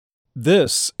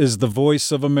This is the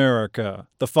voice of America.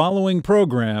 The following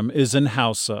program is in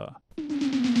Hausa.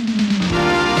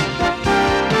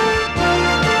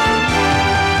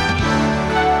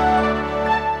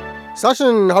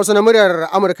 Sashen Hausa na muryar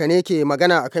Amurka ne ke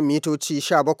magana akan mitoci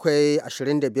 17,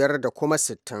 25 da kuma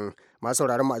 60. Masu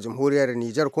sauraron mu a jamhuriyar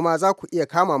Nijar kuma za ku iya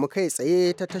kama mu kai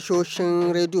tsaye ta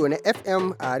tashoshin rediyo na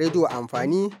FM a rediyo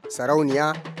amfani,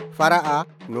 sarauniya, fara'a,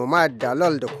 nomad,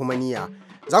 dalol da kuma niya.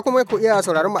 Za kuma ku iya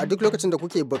sauraron mu a duk lokacin da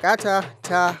kuke bukata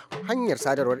ta hanyar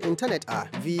sadarwar intanet a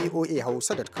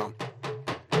voahausa.com.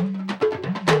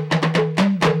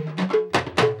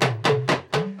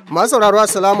 Masu sauraro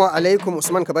assalamu alaikum,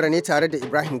 Usman Kabara ne tare da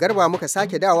Ibrahim Garba muka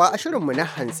sake dawa a shirinmu na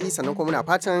hantsi, sannan kuma muna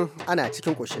fatan ana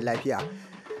cikin koshin lafiya.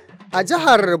 A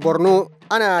jihar Borno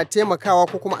ana taimakawa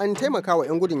ko kuma an taimakawa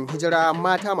 'yan gudun hijira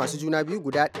mata masu juna biyu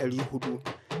guda 400.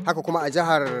 Haka kuma a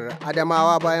jihar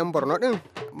Adamawa bayan Borno din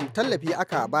tallafi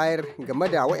aka bayar game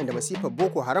da waɗanda masifar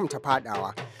Boko Haram ta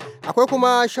fadawa. Akwai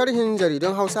kuma sharhin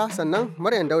jaridun Hausa, sannan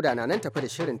Maryam Dauda na nan tafi da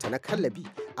shirinta na kallabi,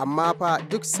 amma fa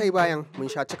duk sai bayan mun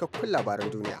sha cikakkun labaran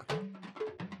duniya.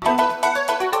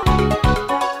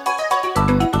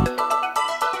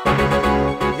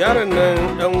 Yaron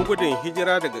nan ɗan gudun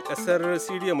hijira daga ƙasar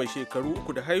Siriya mai shekaru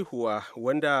 3 da haihuwa,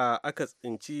 wanda aka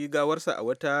tsinci gawarsa a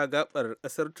wata gabar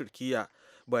ƙasar Turkiyya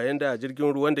bayan da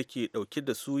jirgin ruwan da ke ɗauke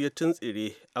da su ya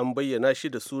tuntsire, an bayyana shi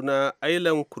da suna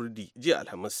Aylan Kurdi jiya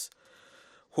Alhamis.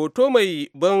 Hoto mai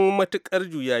ban matuƙar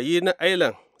juyayi na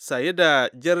Aylan saye da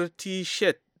jar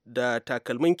t-shirt da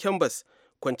takalmin canvas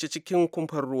kwance cikin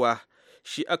kumfar ruwa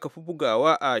shi aka fi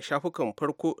bugawa a shafukan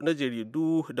farko na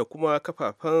jaridu da kuma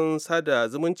kafafen sada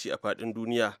zumunci a faɗin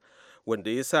duniya,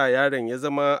 wanda ya sa yaron ya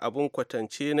zama abin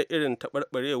kwatance na irin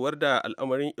taɓarɓarewar da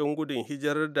al'amarin 'yan gudun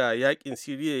hijirar da yaƙin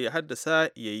Siriya ya haddasa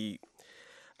ya yi.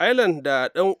 Ireland da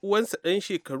ɗan uwansa ɗan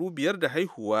shekaru 5 da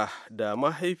haihuwa da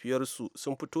mahaifiyarsu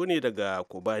sun fito ne daga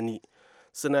Kobani.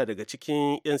 Suna daga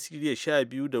cikin 'yan Siriya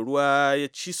 12 da ruwa ya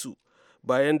ci su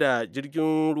bayan da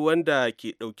jirgin ruwan da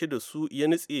ke ɗauke da su ya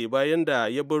nutse bayan da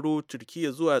ya baro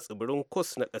Turkiyya zuwa tsibirin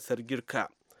Kos na ƙasar Girka.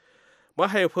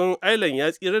 Mahaifin Ireland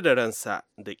ya tsira da ransa,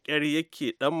 da ƙyar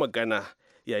yake ɗan magana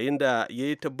yayin da ya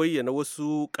yi ta bayyana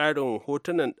wasu ƙarin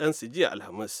hotunan ɗansu jiya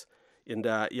Alhamis,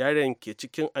 inda yaren ke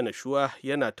cikin anashuwa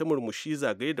yana ta murmushi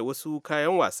zagaye da wasu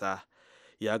kayan wasa.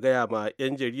 Ya gaya ma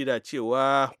 'yan jarida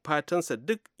cewa fatansa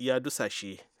duk ya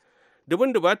dusashe.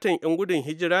 Dubun dubatan 'yan gudun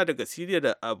hijira daga Siriya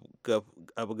da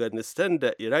Afghanistan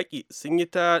da Iraki sun yi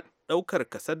ta ɗaukar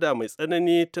kasada mai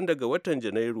tsanani tun daga watan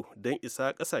Janairu don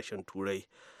isa ƙasashen Turai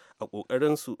a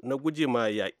ƙoƙarinsu na guje ma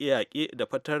yaƙe-yaƙe da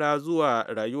fatara zuwa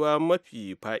rayuwa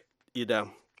mafi fa'ida.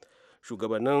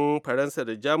 Shugabannin Faransa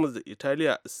da Jamus da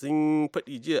Italiya sun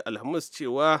faɗi jiya Alhamis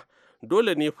cewa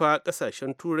dole ne fa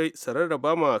ƙasashen Turai su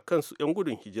rarraba ma kansu 'yan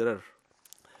gudun hijirar.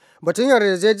 Batun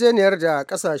yarjejeniyar da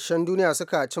kasashen duniya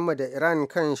suka cimma da Iran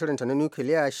kan shirinta na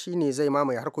nukiliya shine zai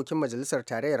mamaye harkokin majalisar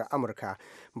tarayyar Amurka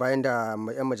bayan da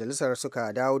 'yan majalisar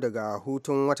suka dawo daga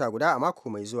hutun wata guda a mako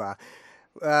mai zuwa.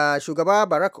 Shugaba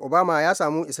Barack Obama ya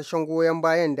samu isasshen goyon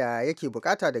bayan da yake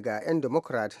bukata daga 'yan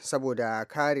Democrat saboda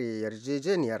kare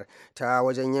yarjejeniyar ta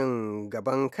wajen yin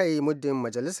gaban kai muddin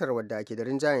majalisar wadda ke da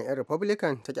rinjayen 'yan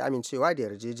Republican ta ki amincewa da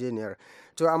yarjejeniyar.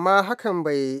 To amma hakan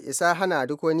bai isa hana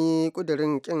duk wani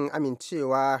kudirin kin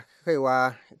amincewa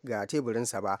kaiwa ga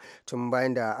teburinsa ba, tun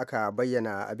bayan da aka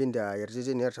bayyana abin da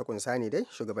yarjejeniyar ta kunsa ne dai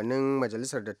shugabannin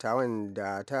majalisar dattawan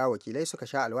da ta wakilai suka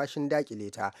sha alwashin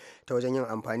dakile ta wajen yin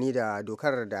amfani da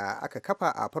dokar da aka kafa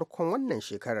a farkon wannan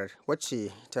shekarar,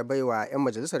 wacce ta baiwa 'yan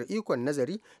majalisar ikon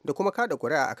nazari da kuma kada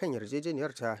kuri'a akan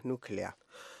yarjejeniyar ta nukiliya.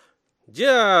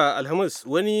 Jiya Alhamis,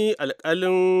 wani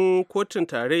alkalin kotun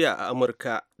tarayya a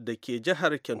Amurka da ke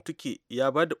jihar Kentucky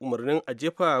ya ba da umarnin a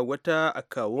jefa wata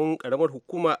akawun karamar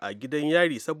hukuma a gidan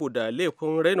yari saboda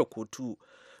laifin raina kotu,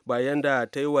 bayan da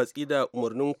ta yi watsi da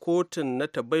umarnin kotun na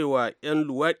ta baiwa 'yan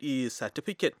luwaɗi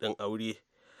satifiket ɗin aure.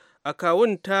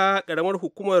 Akawun ta karamar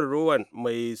hukumar Rowan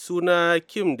mai suna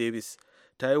Kim Davis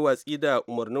ta yi watsi da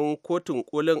umarnin kotun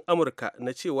kolin Amurka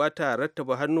na cewa ta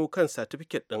rattaba hannu kan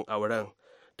satifiket ɗin auren.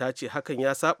 Ta ce hakan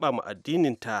ya saba ma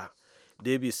addininta.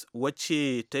 Davis,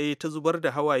 wacce ta yi ta zubar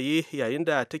da hawaye yayin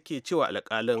da take cewa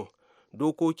alƙalin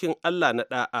dokokin Allah na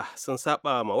ɗa'a sun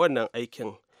saba ma wannan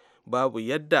aikin, babu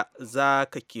yadda za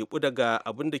ka keɓu daga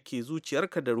abin da ke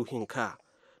zuciyarka da ruhinka.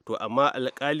 To amma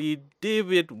alƙali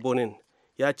David Bonin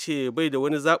ya ce bai da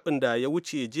wani zaɓin da ya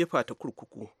wuce jefa ta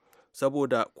kurkuku,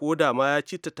 saboda ko da ma ya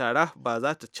ci ta tara ba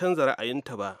za ta canza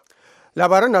ra'ayinta ba.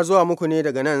 Labaran na zuwa muku ne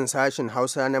daga nan sashen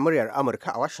Hausa na muryar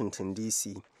Amurka a Washington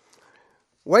DC.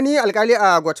 Wani alkali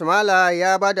a Guatemala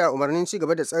ya ba da umarnin ci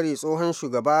gaba da tsare tsohon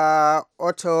shugaba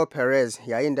Otto Perez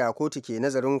yayin da kotu ke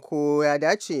nazarin ko ya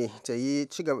dace ta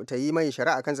yi mai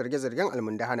shari'a kan zarge-zargen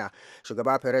almundahana.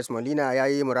 Shugaba Perez Molina ya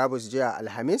yi murabus jiya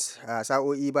Alhamis a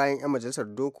sa'o'i bayan 'yan majalisar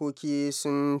dokoki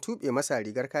sun tuɓe masa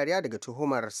rigar kariya daga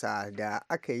tuhumarsa da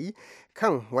aka yi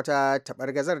kan wata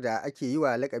taɓargazar da ake yi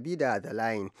wa lakabi da The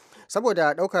Line.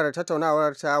 Saboda ɗaukar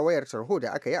tattaunawar ta wayar tarho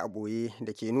da aka yi a ɓoye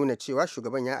da ke nuna cewa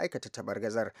shugaban ya aikata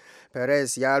taɓargazar.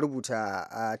 Perez ya rubuta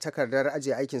a takardar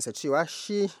ajiye aikinsa cewa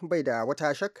shi bai da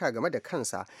wata shakka game da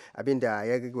kansa, abinda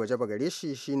ya wajaba gare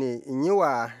shi shine in yi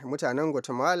wa mutanen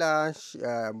Guatemala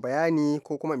bayani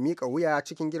ko kuma miƙa wuya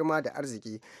cikin girma da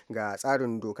arziki ga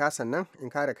tsarin doka, sannan in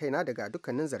kare kaina daga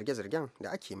dukkanin zarge-zargen da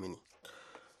ake mini.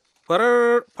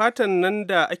 Farar fatan nan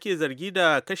da ake zargi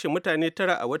da kashe mutane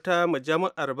 9 a wata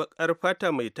majami'ar bakar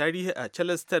fata mai tarihi a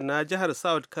Charleston na jihar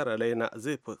South Carolina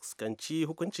zai fuskanci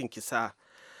hukuncin kisa.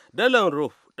 Dylan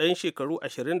Roof, ɗan shekaru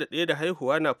 21 da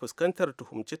haihuwa, na fuskantar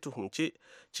tuhumce-tuhumce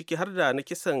ciki har da na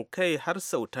kisan kai har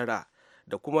sau 9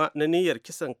 da kuma na niyyar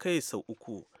kisan kai sau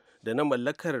 3 da na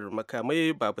mallakar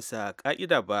makamai ba bisa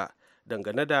ƙa'ida ba,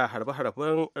 dangane da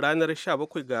harbe-harben ranar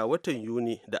 17 ga watan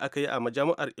Yuni da aka yi a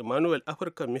majami'ar Emmanuel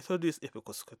African Methodist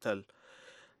Episcopal.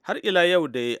 Har ila yau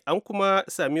da an kuma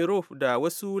sami Roof da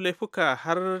wasu laifuka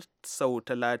har sau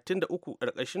 33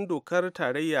 ƙarƙashin dokar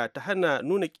tarayya ta hana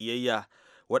nuna ƙiyayya,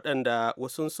 waɗanda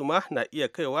wasunsu ma na iya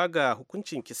kaiwa ga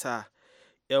hukuncin kisa.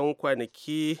 'Yan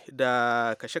kwanaki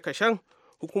da kashe-kashen,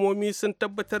 hukumomi sun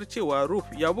tabbatar cewa Roof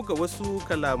ya buga wasu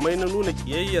kalamai na nuna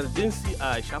ƙiyayyar jinsi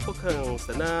a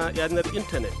shafukansa na yanar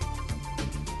intanet.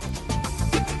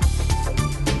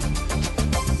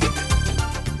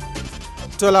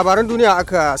 To labaran duniya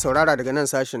aka saurara daga nan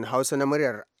sashen Hausa na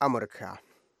muryar Amurka.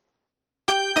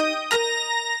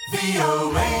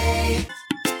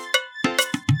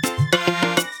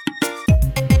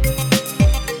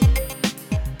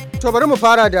 To bari mu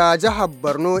fara da jihar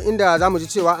Borno, inda za mu ji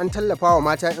cewa an tallafa wa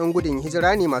mata 'yan gudun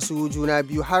hijira ne masu juna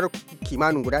biyu har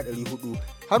kimanin guda 400.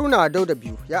 Haruna Dauda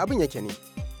biyu, ya abin yake ne?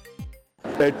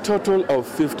 A total of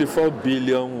 54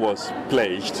 billion was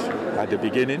pledged at the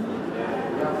beginning.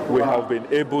 We have been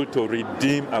able to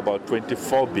redeem about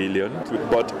 24 billion,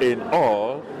 but in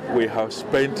all we have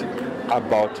spent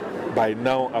by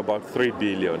now about 3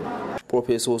 billion.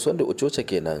 Profesor Sunday Ochocha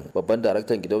kenan, babban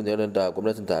daraktan gidauniyar da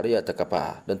gwamnatin tarayya ta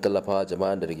kafa don tallafawa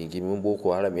jama'an da rigingimin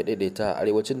Boko Haram ya daidaita a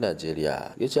arewacin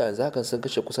Najeriya. Ya ce yanzu hakan sun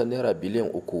kashe kusan naira biliyan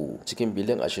 3 cikin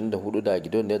biliyan 24 da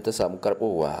gidauniyar ta samu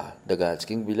karbowa daga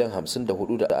cikin biliyan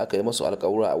 54 da aka yi masu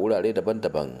alkawura a wurare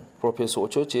daban-daban. Profesor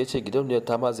Ochocha ya ce gidauniyar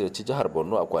ta ma ziyarci jihar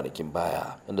Borno a kwanakin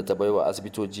baya, inda ta baiwa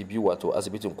asibitoci biyu, wato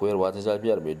asibitin koyarwa ta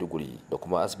jami'ar Maiduguri da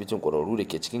kuma asibitin ƙwararru da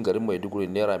ke cikin garin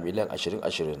Maiduguri, naira miliyan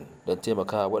 20 don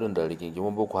taimaka waɗanda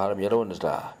rigingimin Boko Haram ya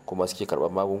raunata kuma suke karɓar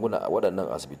magunguna a waɗannan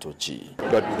asibitoci.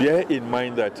 But bear in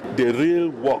mind that the real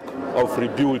work of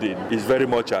rebuilding is very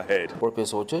much ahead.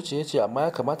 Professor Ochochi ya ce amma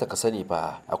ya kamata ka sani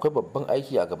fa akwai babban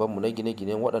aiki a gabanmu na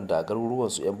gine-ginen waɗanda garuruwan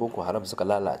su 'yan Boko Haram suka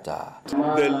lalata.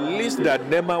 The list that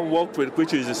NEMA worked with,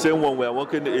 which is the same one we are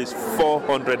working, is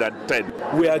 410.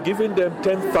 We are giving them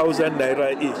 10,000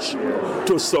 naira each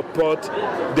to support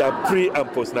their pre and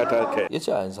postnatal care. Ya ce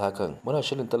a yanzu hakan muna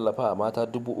shirin tallafa a mata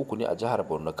 3,000 ne a jihar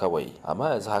Borno kawai, amma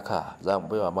yanzu haka za mu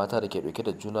baiwa mata da ke dauke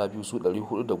da juna biyu su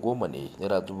 410 ne,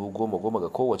 naira 10,000 ga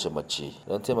kowace mace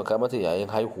don taimaka mata yayin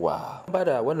haihuwa. Ba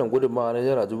da wannan gudunmawa na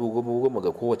naira 10,000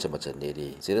 ga kowace mace ne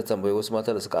dai, sai da tambayi wasu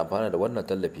mata da suka amfana da wannan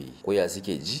tallafi ko ya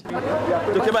suke ji.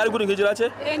 To kai ma yar gudun hijira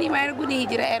ce? Ni ma yar gudun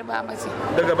hijira yar Bama ce.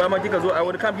 Daga Bama kika zo, a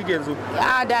wani camp kike yanzu?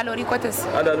 A Dalori Quarters.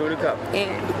 A Dalori camp.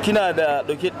 Kina da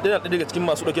daga cikin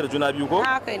masu dauke da juna biyu ko?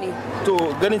 Haka ne. To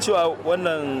ganin cewa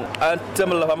wannan an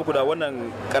tallafa muku da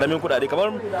wannan karamin kudade,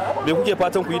 kamar me kuke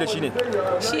fatan ku yi da shi ne?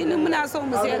 Shi ne muna so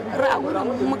mu sai ragunan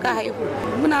mu muka haihu.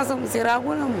 Muna so mu sai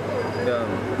ragunan mu.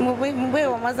 Mu bai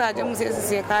wa mazajen mu sai su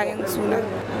sai kayan suna.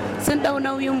 Sun dau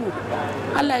nauyin mu.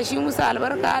 Allah shi musu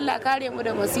albarka, Allah kare mu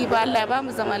da masifa, Allah ya ba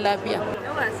mu zaman lafiya.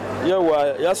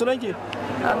 Yawa, ya sunanki?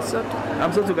 Amsatu.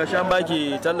 Amsatu, gashi an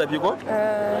baki tallafi ko?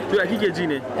 To ya kike ji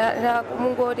ne? Ya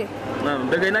mun gode.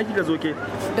 Daga ina kika zo ke?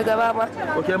 Daga Bama.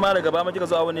 Okay, ma daga Bama kika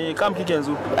zo a wani camp kike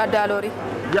yanzu? A Dalori.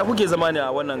 Ya kuke zama ne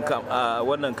a wannan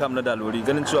camp na Dalori,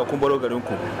 ganin cewa kun baro garin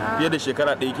ku fiye da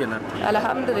shekara 1 kenan?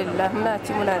 Alhamdulillah, muna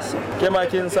ci muna shi. Ke ma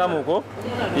kin samu ko?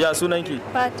 Ya sunanki?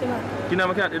 Fatima. Kina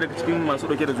maka ɗaya daga cikin masu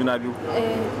dauke da juna biyu?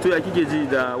 To ya kike ji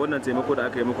da wannan taimako da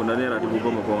aka yi muku na naira 10,000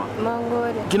 goma? Mun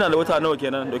gode. Kina da wata nawa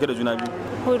kenan dauke da juna biyu?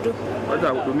 Hudu. Wata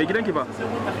hudu. Me gidanki ba?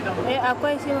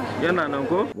 Akwai shi ba. Yana nan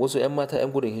ko? Wasu 'yan mata 'yan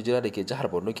gudun hijira da ke jihar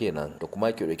Borno kenan da kuma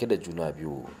ke dauke da juna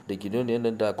biyu da gidauniyar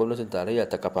nan da gwamnatin tarayya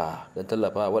ta kafa don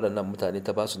tallafa waɗannan mutane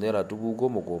ta basu naira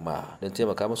 10,000 don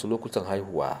taimaka musu lokutan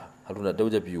haihuwa. Haruna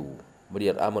Dauda biyu,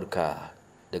 muryar Amurka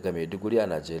daga Maiduguri a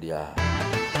Najeriya.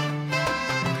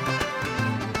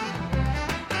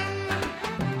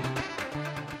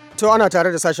 To ana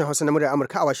tare da sashen Hausa na muryar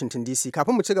Amurka a Washington DC.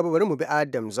 Kafin mu ci gaba bari mu bi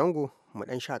Adam Zango mu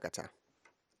dan shakata.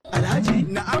 Alhaji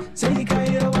na'am sai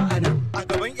kai rawa anan a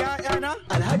gaban ƴaƴana.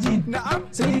 Alhaji na'am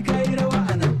sai kai rawa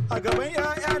anan a gaban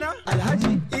ƴaƴana.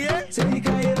 Alhaji iye sai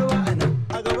kai rawa anan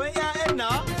a gaban ƴaƴan na.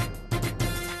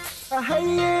 A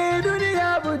haye duniya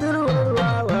budurwar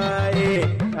wawaye.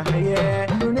 A haye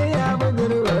duniya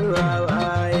budurwar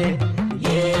wawaye.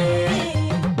 Ye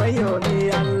wayo ni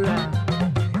Allah.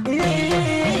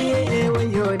 Ye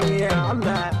wayo ni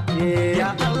Allah. Ya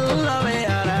Allah mai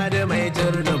arada mai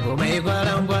turdubu mai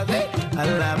kwaran kwatse.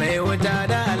 Allah mai wuta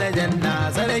da aljanna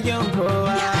sarkin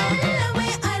kowa. Ya Allah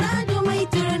mai arado mai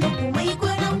turnuku mai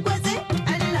kwaran kwatse.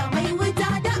 Allah mai wuta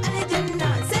da aljanna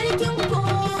sarkin kowa.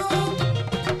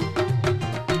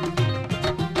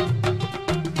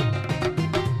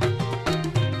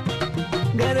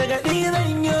 Gargaɗi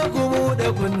zan yi ku buɗe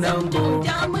kunnen ku.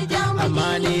 Amma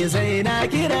ni sai na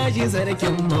kira shi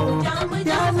sarkin mu.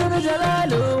 Ya zuru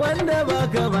jalalu wanda ba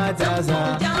kamata sa.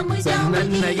 Sannan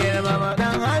na girmama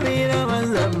ɗan Amina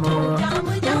manzan mu.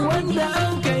 Wanda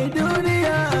an kai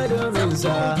duniya domin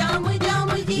sa.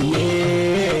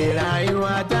 Ye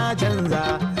rayuwa ta canza.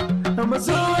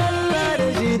 Musu Allah da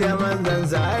shi da manzan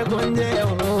sa ai kun je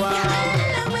yan uwa.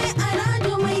 Ya Allah mai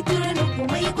arado mai turnuku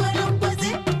mai kwaran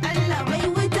kwatse. Allah mai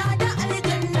wuta da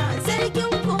aljanna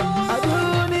sarkin kowa. A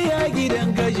duniya gidan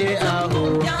kashe aho.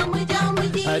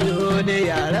 A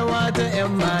duniya rawa ta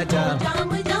 'yan mata.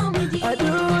 A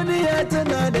duniya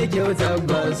tana da kyau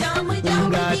tabbas.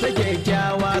 Ga ta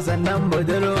kyakkyawa sannan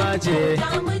budurwa ce.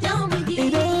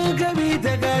 Idan ka bi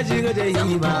ta ka shiga da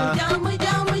hima.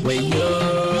 Wayo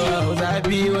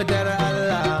zafi wutar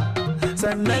Allah.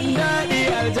 Sannan daɗi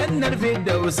aljannar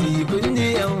Firdausi kun ji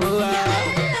yan uwa. Ya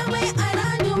Allah mai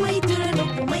arado mai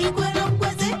turnuku mai kwaran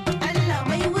kwatse. Allah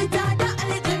mai wuta da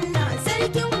aljanna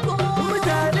sarkin kowa.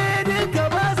 Mutane duka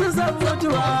ba su san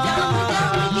mutuwa.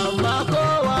 Amma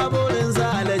kowa burinsa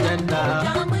aljanna.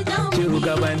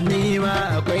 Shugabanni ma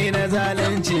akwai na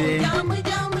zalunci.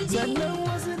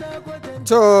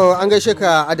 To an gaishe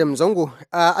ka Adam Zango.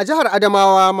 A jihar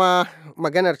Adamawa ma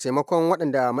maganar taimakon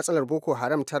waɗanda matsalar Boko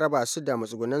Haram ta raba su da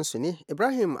matsugunansu ne.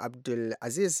 Ibrahim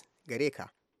Abdulaziz gare ka.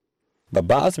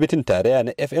 Babban asibitin tarayya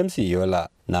na FMC Yola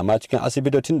na ma cikin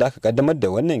asibitocin da aka kaddamar da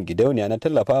wannan gidauniya na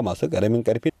tallafa masu karamin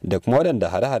karfi da kuma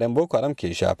waɗanda hare-haren Boko Haram ke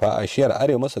shafa a shiyar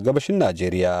arewa maso gabashin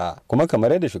Najeriya. Kuma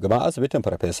kamar yadda shugaban asibitin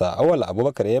Farfesa Awal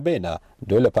Abubakar ya bayyana,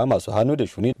 dole fa masu hannu da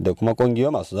shuni da kuma kungiyoyi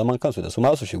masu zaman kansu da su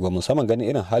masu shigo musamman ganin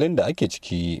irin halin da ake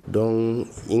ciki. Don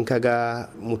in kaga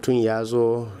mutum ya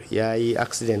zo ya yi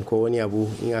accident ko wani abu,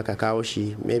 in aka kawo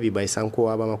shi maybe bai san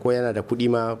kowa ba ma, ko yana da kuɗi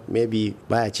ma maybe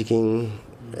baya cikin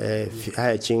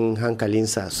hayacin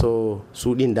hankalinsa, so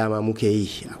su din dama muke yi.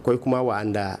 Akwai kuma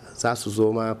wa'anda za su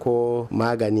zo ma ko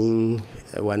maganin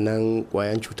wannan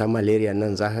kwayan cutar malaria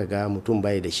nan zaka ga mutum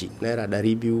bai da shi, naira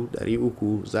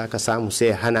 200-300 zaka samu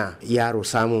sai hana yaro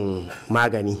samun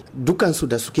magani. Dukansu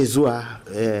da suke zuwa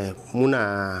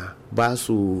muna ba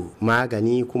su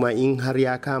magani, kuma in har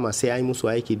ya kama sai ai musu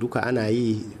aiki duka ana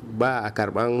yi, ba a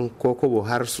karban kokobo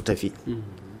har su tafi.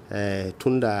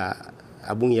 Tunda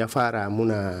abun ya fara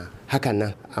muna hakan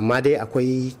nan, amma dai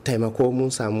akwai taimako, mun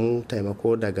samu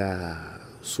taimako daga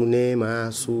su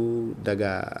nema su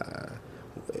daga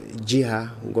jiha,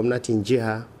 gwamnatin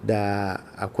jiha, da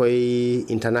akwai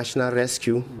international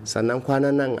rescue, sannan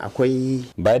kwanan nan akwai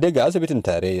bai daga asibitin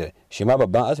tarayyar shi ma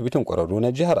babban asibitin kwararru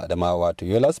na jihar Adamawa wato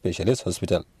Yola Specialist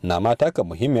Hospital na ma taka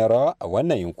muhimmiyar rawa a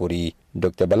wannan yunkuri.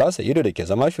 Dr. Bala Sa'ido da ke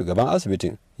zama shugaban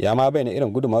asibitin ya ma bayyana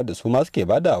irin gudunmawar da su ma suke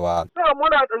badawa.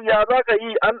 Muna ya za ka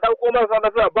yi, an ɗauko masa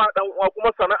lafiya ba ɗan uwa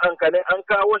kuma sana'an ka ne, an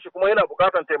kawo shi kuma yana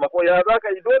buƙatar taimako, ya za ka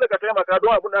yi, dole ka taimaka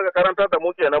don abin da aka karantar da mu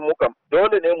kenan, mu kam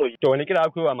dole ne mu yi. To wani kira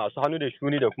akwai wa masu hannu da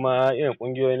shuni da kuma irin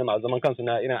ƙungiyoyi na masu zaman kansu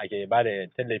na irin ake ba da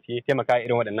tallafi taimaka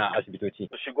irin waɗannan asibitoci.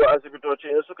 Shigo asibitoci,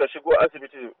 in suka shigo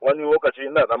asibiti wani lokaci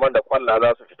ina zaman da kwalla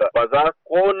za su fita, ba za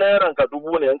ko nairan ka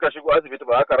 1000 ne in ka shigo asibiti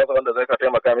ba ka rasa wanda zai ka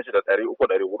taimaka mishi da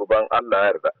 300-400 ban Allah ya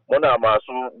yarda. Muna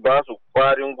masu ba su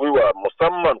kwarin gwiwa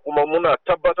musamman kuma muna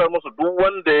tabbatar musu duk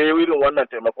wanda ya yi irin wannan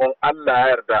taimakon Allah ya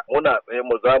yarda muna tsaye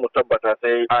mu za mu tabbata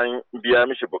sai an biya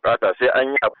mishi bukata sai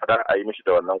an yi abada a yi mishi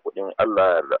da wannan kuɗin Allah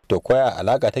ya yarda. To koya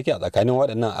alaka take a tsakanin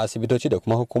waɗannan asibitoci da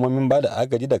kuma hukumomin ba da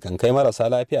agaji da kan kai marasa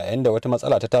lafiya yayin da wata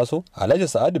matsala ta taso? Alhaji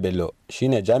Sa'adu Bello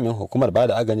shine jami'in hukumar ba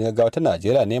da agajin gaggawa ta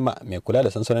Najeriya nema mai kula da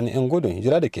sansanonin 'yan gudun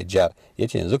hijira da ke jihar.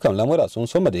 Yace yanzu kam lamura sun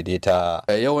soma daidaita.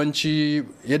 Yawanci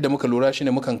yadda muka lura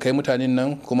shine mukan kai mutanen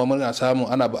nan kuma muna samu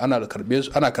ana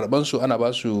karban su ana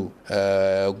ba su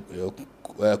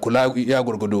kula ya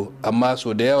gurgudo, amma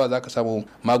so da yawa zaka samu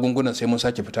magungunan sai mun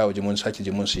sake fita waje mun sake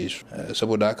je mun siye su.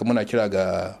 Saboda haka muna kira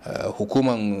ga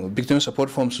hukuman victim support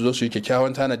form su zo su yi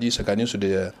kyakkyawan tanadi tsakanin su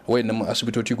da wayannan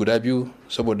asibitoci guda biyu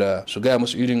saboda su gaya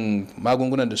musu irin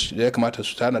magungunan da ya kamata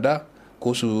su tanada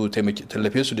ko su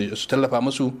tallafe su da su tallafa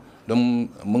musu don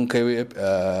mun kai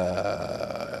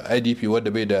IDP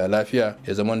wadda bai da lafiya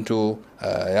ya zamanto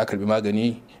ya karbi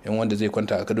magani in wanda zai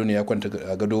kwanta a gado ne ya kwanta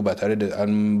a gado ba tare da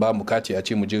an ba mu kati a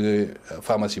ce mu je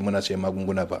pharmacy muna sayan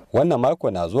magunguna ba. Wannan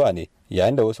mako na zuwa ne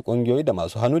yayin da wasu kungiyoyi da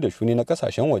masu hannu da shuni na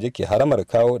kasashen waje ke haramar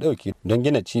kawo dauki don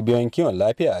gina cibiyoyin kiwon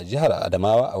lafiya a jihar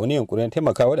Adamawa a wani yunkurin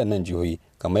taimaka waɗannan jihohi,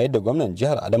 kamar yadda gwamnan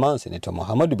jihar Adamawa Sanata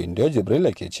Muhammadu Bindo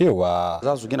Jibrila ke cewa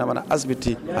za su gina mana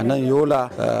asibiti a nan Yola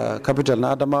capital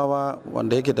na Adamawa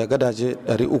wanda yake da gadaje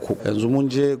 300. Yanzu mun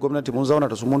je gwamnati mun zauna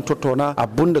da su mun tattauna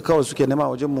abinda kawai suke nema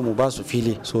wajen mu ba su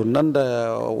fili, so nan da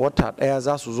wata daya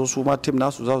za su zo su ma tim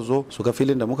nasu za su zo su ga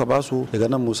filin da muka ba su daga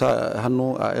nan mu sa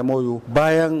hannu a MOU.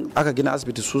 Bayan aka gina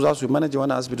asibiti su za su yi manaji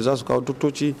wannan asibiti, za su kawo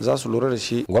doktoci za su lura da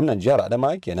shi. Gwamnan jihar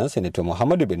Adamawa kenan Sanata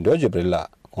Muhammadu Bindo Jibrila,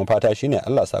 kuma fata shine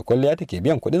Allah sa kwalliya take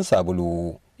biyan kuɗin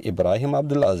sabulu. Ibrahim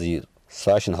Abdulaziz,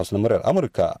 sashin Hausa na muryar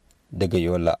Amurka daga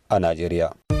Yola a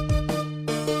Najeriya.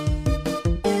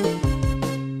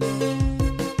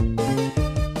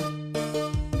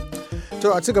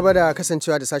 To a ci gaba da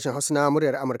kasancewa da sashen Hausa na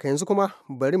muryar Amurka, yanzu kuma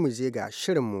bari mu je ga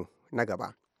shirinmu na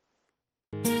gaba.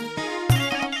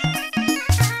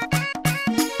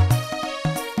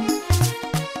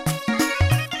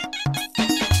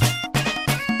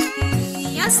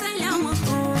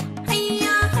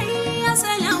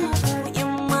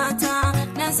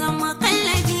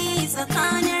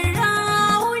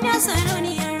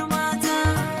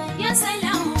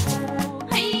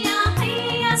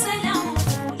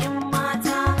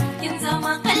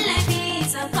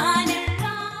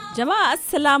 Jama'a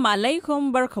assalamu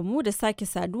alaikum, barkamu da sake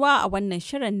saduwa a wannan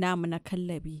shirin namu na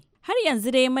kallabi. Har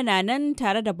yanzu dai muna nan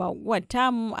tare da baƙuwar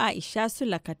tamu Aisha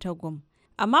Sula Katagum.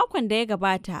 A makon da ya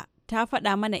gabata ta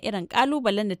faɗa mana irin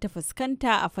ƙalubalen da ta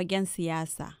fuskanta a fagen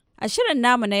siyasa. A shirin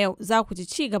namu na yau za ku ji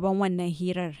ci gaban wannan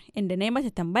hirar inda na yi mata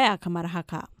tambaya kamar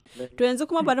haka. To yanzu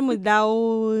kuma bari mu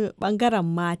dawo ɓangaren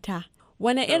mata.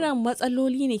 Wane irin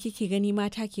matsaloli ne kike gani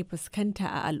mata ke fuskanta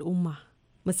a al'umma,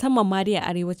 musamman ma dai a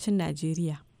arewacin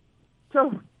Najeriya? To,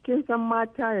 kin san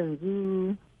mata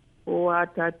yanzu kowa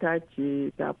ta ce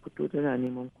ta fito tana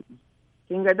neman kuɗi.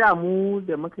 Kin ga da mu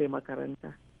da muka yi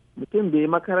makaranta. Mutum bai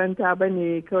makaranta ba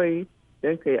ne kawai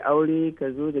don ka yi aure ka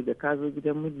zo daga ka zo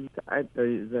gidan miji ka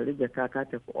zari da ka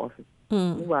tafi ofis.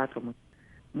 Mu ba haka mu.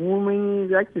 Mu mun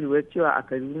za ki lura cewa a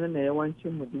Kaduna na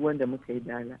yawancin mu duk wanda muka yi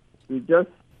dala. We just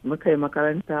muka yi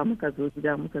makaranta muka zo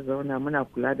gida muka zauna muna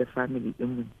kula da family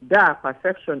dinmu. Da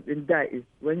perception din da is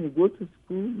when you go to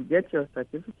school you get your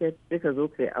certificate sai ka zo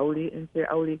kai aure, in sai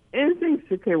aure in things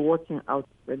suka yi working out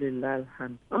walillahil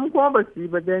hamd. In kuma ba su yi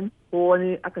ba then ko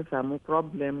wani aka samu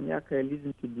problem ya kai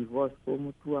leading to divorce ko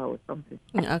mutuwa or something.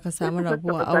 In aka samu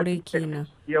rabuwa aure kenan.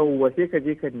 Yauwa sai ka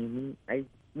je ka nemi aiki.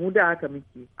 Mu da haka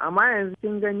muke, amma yanzu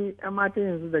kin gani yan mata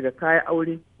yanzu daga kayan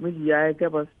aure miji ya yi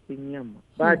gabas sun yamma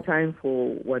ba time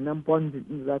for wannan bonding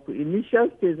din za ku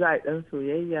initial stage za a dan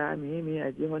soyayya me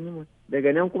a je honeymoon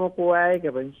daga nan kuma kowa ya yi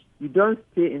gaban shi. You don't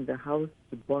stay in the house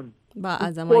to bond. Ba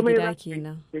a zama gida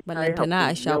kenan, balantana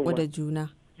a shaƙu da juna.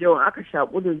 Yau aka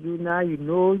shaƙu da juna, you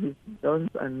know his dons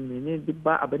and mene duk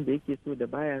ba abin da yake so da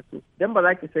baya so. Dan ba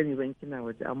za ki sani ban kina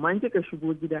waje, amma in kika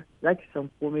shigo gida za ki san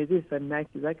komai, zai san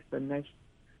naki, za ki san nashi.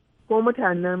 Ko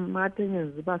mutanen matan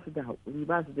yanzu ba su da haƙuri,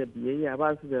 ba su da biyayya,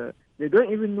 ba su da they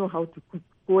don't even know how to cook.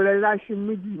 Ko lallashin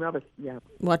miji ma ba su iya ba.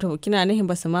 Wato kina nihin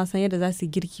ba su ma san yadda za su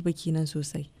girki ba kenan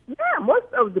sosai. Yeah, most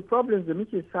of the problems da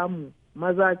muke samu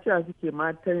maza cewa suke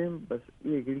matan ba su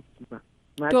iya girki ba.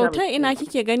 To ta ina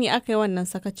kike gani aka yi wannan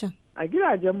sakacin? A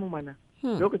gidajenmu mana.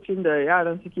 Lokacin da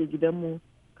yaran suke gidanmu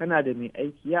kana da mai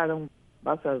aiki, yaran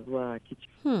ba sa zuwa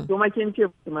kicin. Kuma kin ce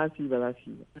ma su ba za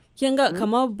su yi ba. Kin ga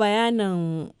kamar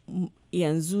bayanin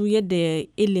yanzu yadda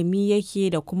ilimi yake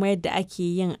da kuma yadda ake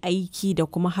yin aiki da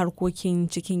kuma harkokin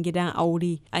cikin gidan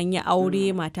aure. An yi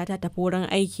aure mata ta tafi wurin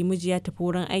aiki miji ya tafi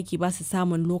wurin aiki ba su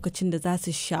samun lokacin da za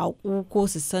su shaƙu ko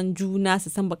su san juna su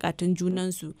san bukatun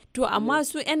junansu. To amma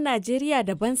su 'yan Najeriya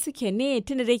daban suke ne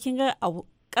tunda dai kin ga a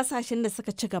ƙasashen da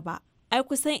suka ci gaba. Ai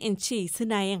kusan in ce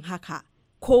suna yin haka.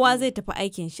 Kowa zai tafi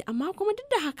aikin shi amma kuma duk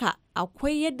da haka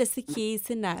akwai yadda suke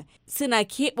suna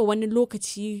keɓe wani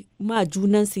lokaci ma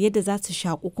junansu yadda za su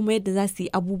shaƙu kuma yadda za su yi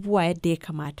abubuwa yadda ya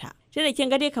kamata. Shi da kin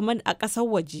ga dai kamar a ƙasar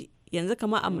waje yanzu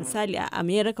kamar a misali a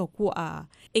Amerika ko a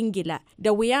Ingila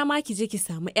da wuya ma ki je ki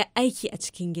samu 'yar aiki a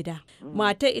cikin gida.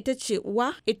 Mata ita ce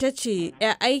uwa, ita ce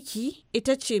 'yar aiki,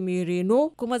 ita ce mai reno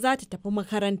kuma za ta tafi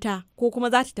makaranta ko kuma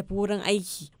za ta tafi wurin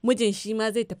aiki. Mijin shi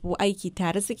ma zai tafi aiki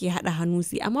tare suke haɗa hannu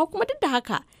su amma kuma duk da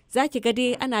haka za ki ga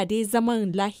dai ana dai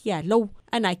zaman lahiya lau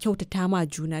ana kyautata ma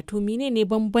juna. To menene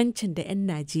bambancin da 'yan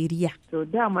Najeriya? To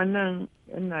dama nan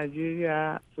 'yan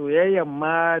Najeriya soyayyan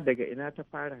ma daga ina ta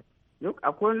fara.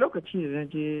 Akwai lokaci da na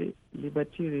je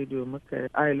Liberty Radio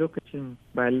lokacin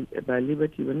ba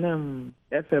Liberty ba nan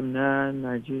FM na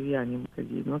Najeriya ne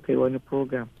muka yi wani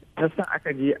program. San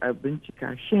aka je a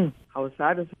bincika shin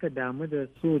Hausa da suka damu da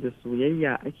so da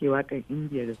soyayya ake wakan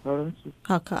Indiya da sauransu.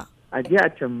 Haka. A je a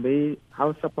tambayi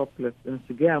Hausa populace din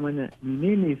su gaya mana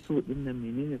menene so din nan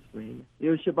menene soyayya.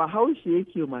 Yaushe ba Haushe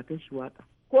yake matan shi waka.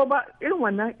 Ko ba irin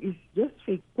wannan is just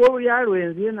fake. Ko yaro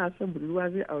yanzu yana son budurwa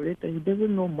zai aure ta, he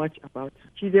doesn't know much about her.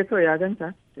 Shi dai kawai ya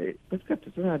ganta fuskarta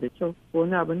tana da kyau ko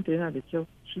wani abinta yana da kyau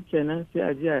shikenan sai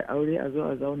a je a aure a zo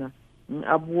a zauna. In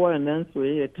abubuwan nan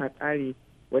soyayya ta ƙare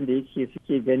wanda yake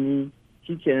suke gani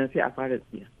shikenan sai a fara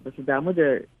tsiya. Ba su damu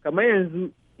da kamar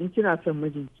yanzu in kina son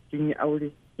mijinki kin yi aure.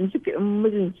 In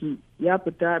mijinki ya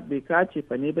fita bai ka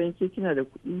cefane ba in ke kina da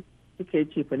kuɗi kika yi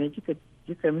cefane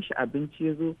kika mishi abinci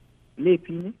ya zo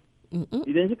laifi ne?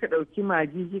 Idan kika ɗauki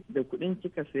magi da kuɗin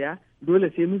kika saya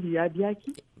dole sai miji ya biya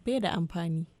ki? Bai da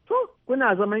amfani. To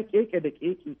kuna zaman keke da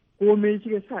keke komai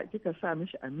kika sa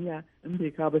mishi a miya in bai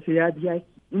ka ba sai ya biya ki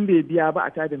in bai biya ba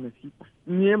a tada masifa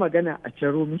in yi magana a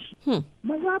caro mishi.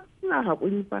 Maza suna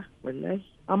haƙuri fa wallahi.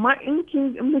 Amma in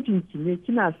mijinki ne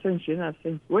kina son shi yana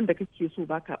son wanda kake so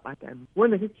baka ɓata mi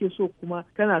wanda kake so kuma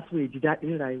kana so ya ji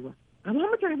daɗin rayuwa. Amma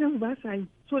mutanen ba sa yi.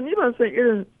 So ni ban san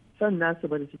irin son nasu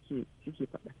ba da suke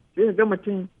faɗa. Sai ka ga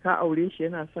mutum ka aure shi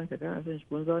yana son ka kana son shi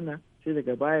kun zauna sai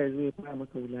daga baya zai fara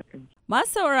maka wulaƙanci.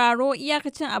 Masu sauraro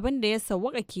iyakacin abin da ya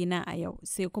sawwaka kenan a yau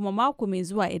sai kuma mako mai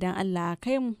zuwa idan Allah ya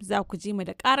kai mu za ku ji mu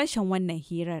da ƙarashin wannan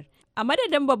hirar. A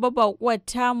madadin babbar baƙuwar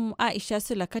tamu Aisha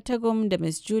Sulakatagum da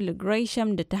Miss Julie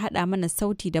Gresham da ta haɗa mana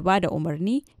sauti da bada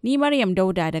umarni, ni Maryam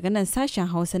Dauda daga nan sashen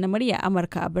Hausa na murya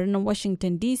Amurka a birnin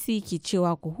Washington DC ke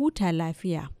cewa ku huta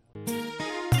lafiya.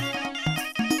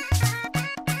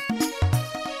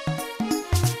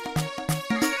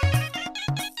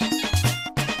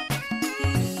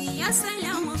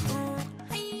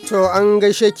 To an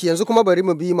gaishe ki yanzu kuma bari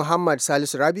mu bi Muhammad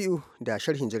Salisu Rabi'u da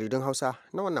sharhin jaridun Hausa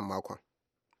na wannan makon.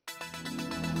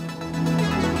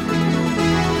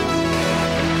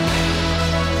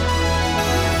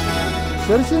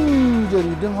 Sharhin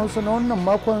jaridun Hausa na wannan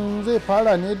makon zai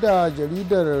fara ne da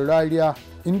jaridar Rariya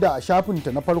inda a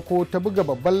shafinta na farko ta buga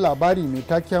babban labari mai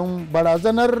taken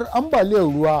barazanar ambaliyar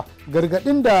ruwa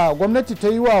gargaɗin da gwamnati ta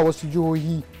yi wa wasu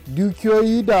jihohi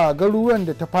dukiyoyi da garuruwan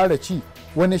da ta fara ci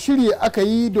wane shiri aka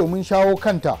yi domin shawo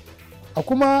kanta. A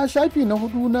kuma shafi na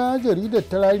 4 na jaridar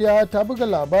ta Rariya ta buga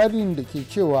labarin da ke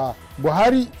cewa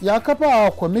Buhari ya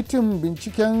kafa kwamitin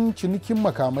binciken cinikin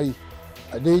makamai.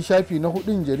 A dai shafi na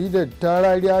 4 jaridar ta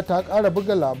Rariya ta ƙara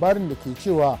buga labarin da ke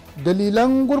cewa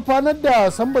dalilan gurfanar da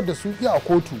Samba da Suki a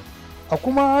kotu. A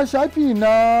kuma shafi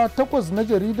na 8 na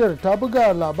jaridar ta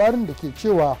buga labarin da ke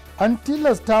cewa an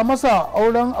tilasta masa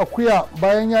auren akuya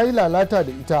bayan ya yi lalata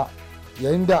da ita.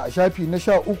 Yayin da a shafi na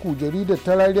 13 jaridar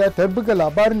ta Rariya ta buga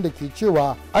labarin da ke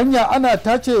cewa anya ana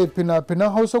tace fina-finan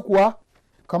Hausa kuwa?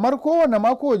 Kamar kowane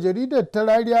mako jaridar ta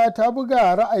Rariya ta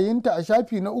buga ra'ayinta a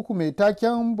shafi na 3 mai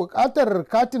taken buƙatar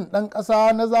katin ɗan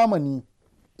ƙasa na zamani.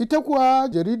 Ita kuwa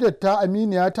jaridar ta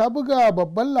Aminiya ta buga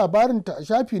babban labarinta a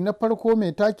shafi na farko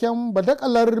mai taken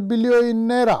badakalar biliyoyin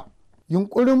naira.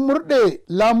 Yunkurin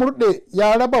murɗe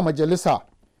ya raba majalisa.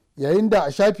 Yayin da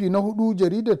a shafi na 4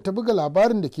 jaridar ta buga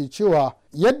labarin da ke cewa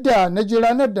yadda na ji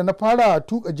ranar da na fara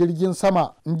tuka jirgin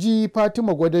sama, in ji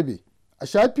Fatima Gwadabe. A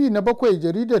shafi na 7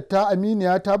 jaridar ta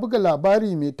Aminiya ta buga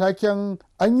labari mai taken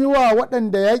an yi wa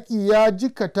waɗanda yaƙi ya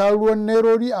jikkata ruwan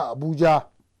nairori a Abuja.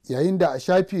 yayin da a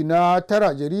shafi na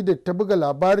 9 jaridar ta buga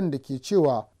labarin da ke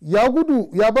cewa ya gudu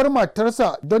ya bar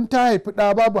matarsa don ta haifi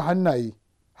ɗa babu hannaye.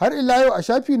 Har ila yau a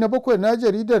shafi na 7 na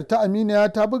jaridar ta Aminiya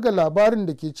ta buga labarin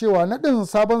da ke cewa naɗin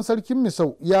sabon sarkin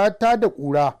Misau ya tada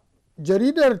ƙura.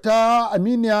 Jaridar ta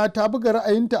Aminiya ta buga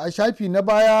ra'ayinta a shafi na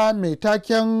baya mai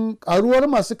taken ƙaruwar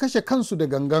masu kashe kansu da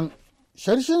gangan.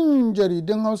 Sharshin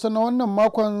jaridun Hausa na wannan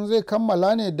makon zai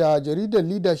kammala ne da jaridar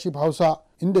Leadership Hausa,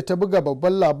 inda ta buga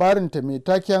babban labarinta mai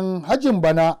taken hajin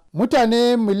bana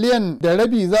mutane 1.5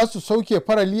 miliyan za su sauke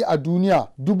farali a duniya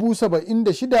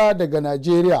 76,000 daga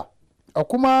Najeriya. A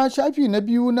kuma shafi na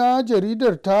 2 na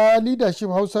jaridar ta Leadership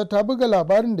Hausa ta buga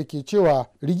labarin da ke cewa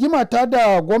rigima ta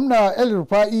da gwamna El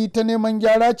Rufa'i ta neman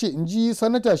gyara ce, in ji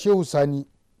sanata Shehu Sani.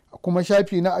 A kuma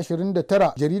shafi na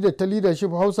 29 jaridar ta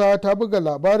Leadership Hausa ta buga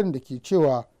labarin da ke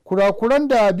cewa kurakuran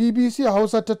da BBC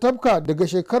Hausa ta tafka daga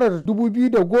shekarar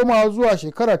 2010 zuwa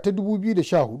shekara ta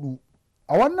 2014.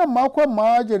 A wannan makon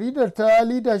ma jaridar ta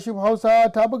Leadership Hausa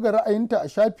ta buga ra'ayinta a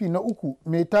shafi na 3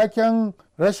 mai taken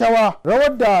rashawa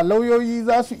rawar da lauyoyi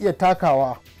za su iya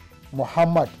takawa.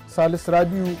 Muhammad Salisu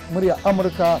Rabiu, murya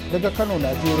Amurka daga Kano,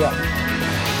 Najeriya.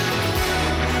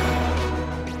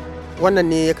 Wannan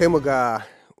ne ya kai mu ga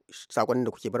saƙonin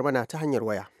da kuke bar mana ta hanyar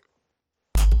waya.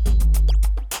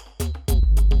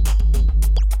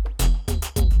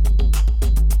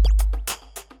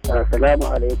 Assalamu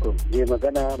alaikum. Mai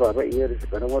magana Baba Iyar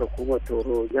karamar hukumar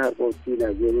Toro, jihar Bauchi,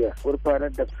 Najeriya.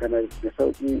 Gurfanar da kanar da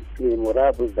sauki ke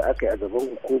murabus da aka yi a gaban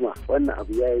hukuma. Wannan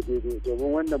abu ya yi daidai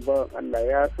domin wannan bawan Allah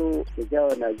ya so ya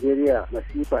jawa Najeriya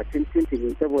masifa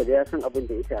tintintini saboda ya san abin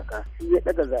da ya shaka. Shi ya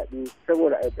daga zaɓe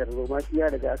saboda aitar roma, shi ya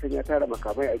riga san ya tara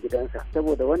makamai a gidansa.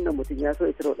 Saboda wannan mutum ya so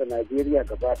ya tarwata Najeriya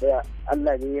gaba ɗaya.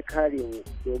 Allah ne ya kare mu.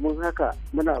 Domin haka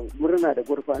muna murna da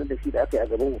gurfanar da shi da aka yi a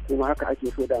gaban hukuma. Haka ake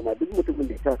so dama duk mutumin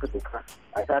da ya ka doka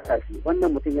a saka shi.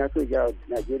 Wannan mutum ya so ya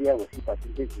Najeriya masifa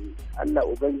tun jinsi. Allah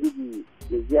Ubangiji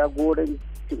ya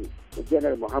jagorancin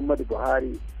janar Muhammadu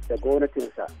Buhari da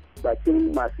gwamnatinsa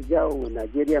bakin masu jawo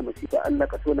Najeriya masifa. Allah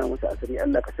ka tona musu asiri,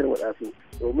 Allah ka tarwada su,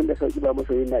 domin da sauki ba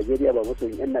masoyin Najeriya ba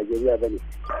masoyin 'yan Najeriya ba ne.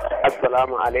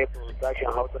 Assalamu alaikum, sashen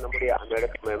Hausa na murya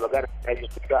Amerika, mai magana ta shi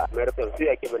suka Amerika su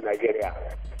yake min Najeriya.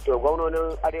 To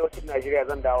gwamnonin arewacin Najeriya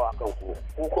zan dawo a kanku,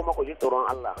 ku kuma ku ji tsoron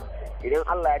Allah. Idan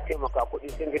Allah ya taimaka kuɗi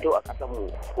sun fito a ƙasanmu,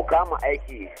 ku kama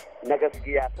aiki na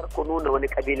gaskiya, kar ku nuna wani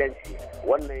kabilanci,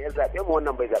 wannan ya zaɓe mu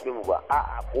wannan bai zaɓe mu ba.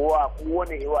 A'a,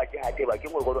 kowane yawa jiha ce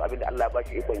bakin gwargwado abin da Allah ya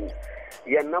bashi ikon yi.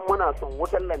 Yannan muna son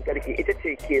wutar lantarki ita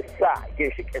ce ke sa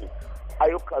ginshiƙin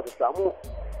ayyuka su samu.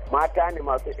 Mata ne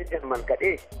masu injin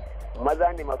mankaɗe,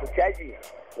 maza ne masu caji,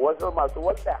 wasu masu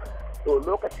wadda. To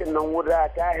lokacin nan wuta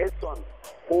ta Hilson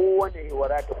kowane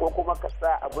wadata ko kuma ka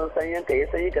sa abin sanyin ka ya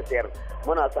sanyi ka sayar.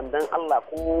 Muna son dan Allah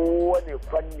kowane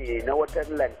fanni na wutar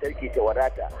lantarki ta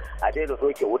wadata a daina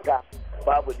soke wuta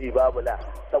babu ji babu la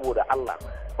saboda Allah.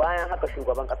 Bayan haka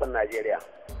shugaban ƙasar Najeriya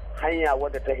hanya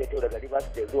wadda ta hito daga Rivers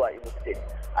State zuwa Imo State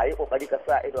a yi kokari ka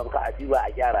sa idon ka a diba a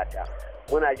gyara ta.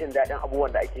 Muna jin daɗin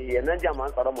abubuwan da ake yi yannan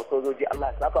jami'an tsaron mu sojoji,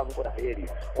 Allah ya saka muku da alheri.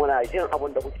 Muna jin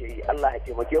abin da kuke yi, Allah ya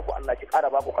taimake ku, Allah ya ƙara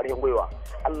ba ku ƙarfin gwiwa,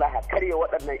 Allah ya karye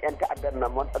waɗannan 'yan ta'addan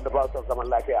nan wanda ba su zaman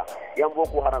lafiya. 'Yan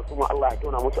Boko Haram su ma Allah ya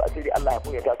tona musu asiri, Allah ya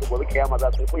kunyata su, gobe kiyama za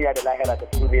su kunya da lahira ta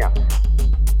duniya.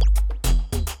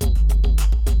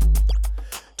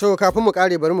 To kafin mu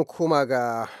kare bari mu koma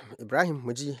ga Ibrahim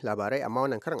mu ji labarai amma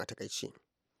wannan karan a takaice.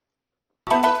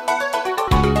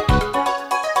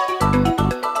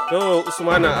 To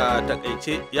Usmana a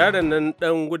takaice, yaron nan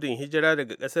dan gudun hijira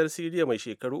daga kasar Siriya mai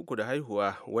shekaru 3 da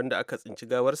haihuwa wanda aka tsinci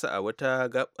gawarsa a wata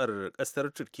gabar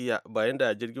kasar Turkiya bayan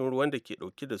da jirgin ruwan da ke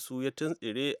dauke da su ya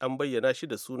tuntsire, an bayyana shi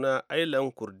da suna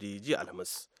Aylan Kurdi jiya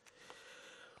Alhamis.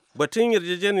 Batun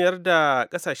yarjejeniyar da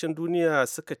kasashen duniya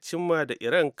suka cimma da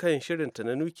Iran kan shirinta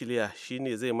na nukiliya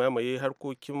shine zai mamaye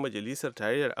harkokin majalisar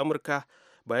tarayyar Amurka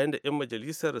bayan da 'yan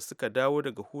majalisar suka dawo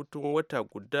daga hutun wata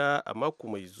guda a mako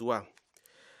mai zuwa.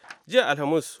 Jiya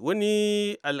Alhamis,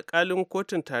 wani alkalin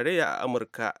kotun tarayya a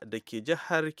Amurka da ke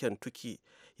jihar Kentucky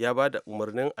ya ba da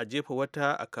umarnin a jefa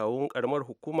wata akawun karamar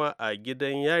hukuma a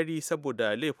gidan yari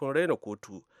saboda laifin raina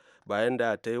kotu bayan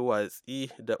da ta yi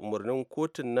watsi da umarnin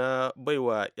kotun na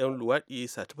baiwa 'yan luwaɗi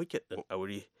satifiket ɗin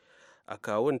aure.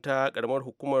 Akawun ta karamar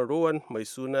hukumar Rowan mai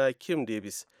suna Kim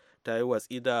Davis ta yi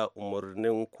watsi da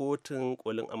umarnin kotun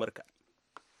kolin Amurka.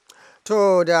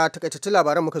 To da takaitattun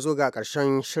labaran muka zo ga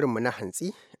ƙarshen shirinmu na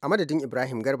hantsi, a madadin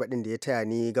Ibrahim Garba ɗin da ya taya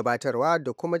ni gabatarwa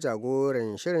da kuma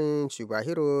jagoran shirin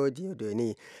Chubahiro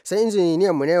Diodone, sai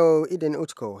injiniyan mu na yau Idin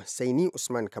Utko, sai ni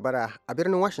Usman Kabara a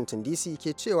birnin Washington DC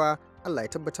ke cewa Allah ya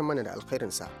tabbatar mana da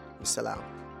alkhairinsa. Bisalam.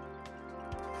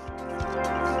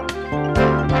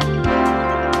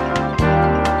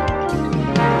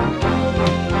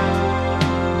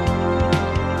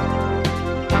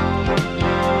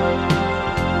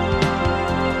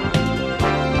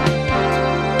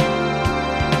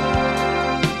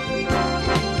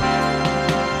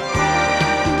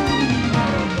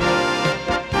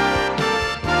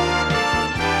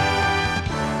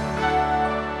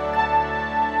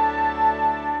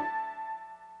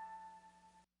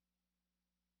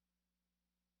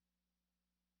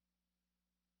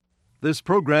 This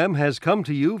program has come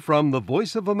to you from the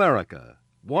Voice of America,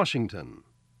 Washington.